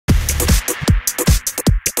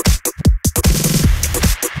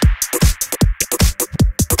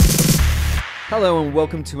Hello and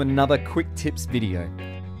welcome to another quick tips video.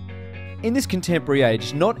 In this contemporary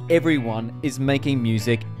age, not everyone is making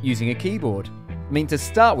music using a keyboard. I mean, to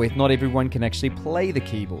start with, not everyone can actually play the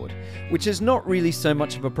keyboard, which is not really so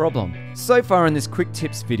much of a problem. So far in this quick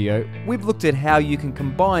tips video, we've looked at how you can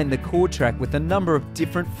combine the chord track with a number of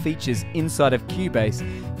different features inside of Cubase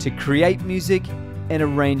to create music and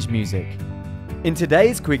arrange music. In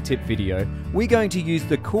today's quick tip video, we're going to use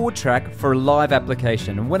the chord track for a live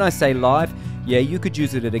application. And when I say live, yeah, you could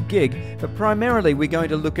use it at a gig, but primarily we're going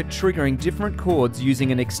to look at triggering different chords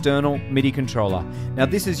using an external MIDI controller. Now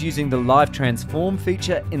this is using the live transform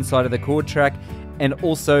feature inside of the chord track and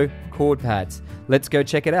also chord pads. Let's go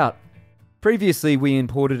check it out. Previously, we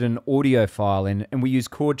imported an audio file in and we used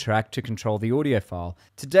Chord Track to control the audio file.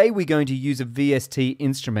 Today, we're going to use a VST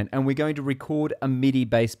instrument and we're going to record a MIDI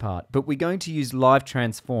bass part, but we're going to use Live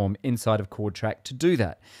Transform inside of Chord Track to do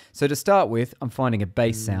that. So to start with, I'm finding a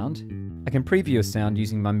bass sound. I can preview a sound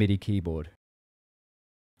using my MIDI keyboard.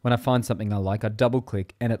 When I find something I like, I double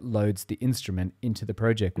click and it loads the instrument into the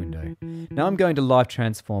project window. Now I'm going to Live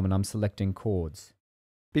Transform and I'm selecting chords.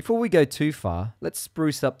 Before we go too far, let's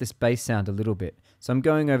spruce up this bass sound a little bit. So I'm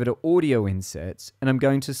going over to Audio Inserts and I'm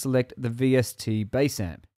going to select the VST bass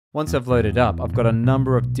amp. Once I've loaded up, I've got a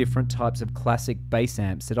number of different types of classic bass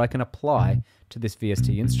amps that I can apply to this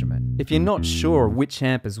VST instrument. If you're not sure which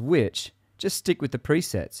amp is which, just stick with the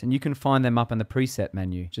presets and you can find them up in the preset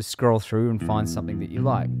menu. Just scroll through and find something that you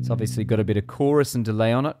like. It's obviously got a bit of chorus and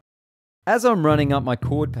delay on it. As I'm running up my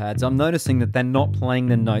chord pads, I'm noticing that they're not playing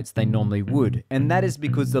the notes they normally would, and that is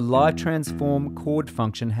because the Live Transform chord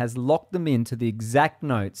function has locked them into the exact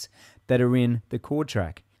notes that are in the chord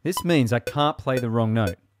track. This means I can't play the wrong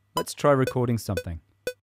note. Let's try recording something.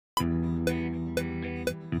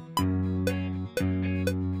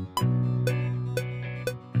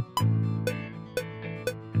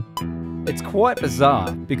 It's quite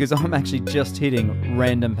bizarre because I'm actually just hitting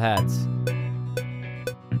random pads.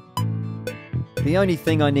 The only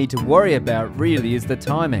thing I need to worry about really is the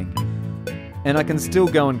timing. And I can still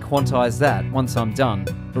go and quantize that once I'm done,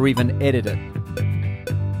 or even edit it.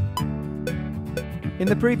 In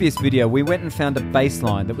the previous video, we went and found a bass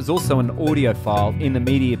line that was also an audio file in the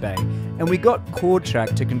media bay, and we got Chord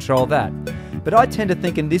Track to control that. But I tend to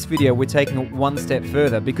think in this video we're taking it one step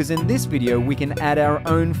further, because in this video we can add our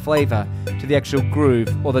own flavor to the actual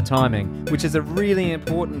groove or the timing, which is a really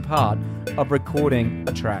important part of recording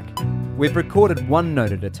a track. We've recorded one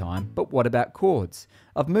note at a time, but what about chords?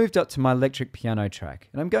 I've moved up to my electric piano track,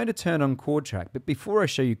 and I'm going to turn on Chord Track, but before I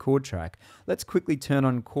show you Chord Track, let's quickly turn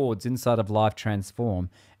on chords inside of Live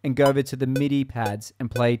Transform and go over to the MIDI pads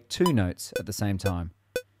and play two notes at the same time.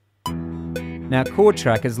 Now Chord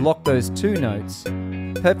Track has locked those two notes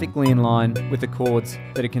perfectly in line with the chords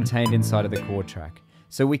that are contained inside of the chord track,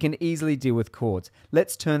 so we can easily deal with chords.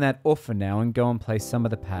 Let's turn that off for now and go and play some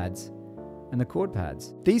of the pads and the chord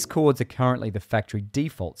pads. These chords are currently the factory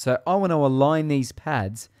default, so I want to align these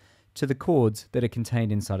pads to the chords that are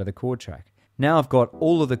contained inside of the chord track. Now I've got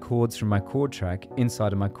all of the chords from my chord track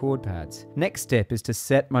inside of my chord pads. Next step is to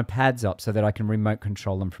set my pads up so that I can remote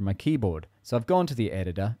control them from my keyboard. So I've gone to the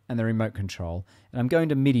editor and the remote control, and I'm going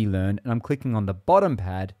to MIDI learn, and I'm clicking on the bottom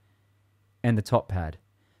pad and the top pad.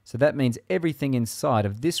 So that means everything inside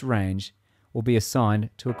of this range will be assigned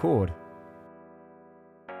to a chord.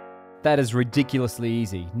 That is ridiculously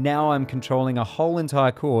easy. Now I'm controlling a whole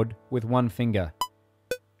entire chord with one finger.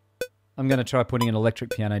 I'm going to try putting an electric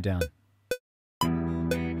piano down.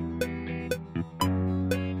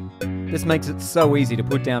 This makes it so easy to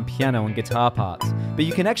put down piano and guitar parts, but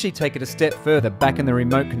you can actually take it a step further back in the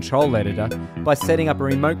remote control editor by setting up a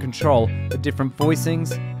remote control for different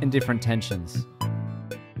voicings and different tensions.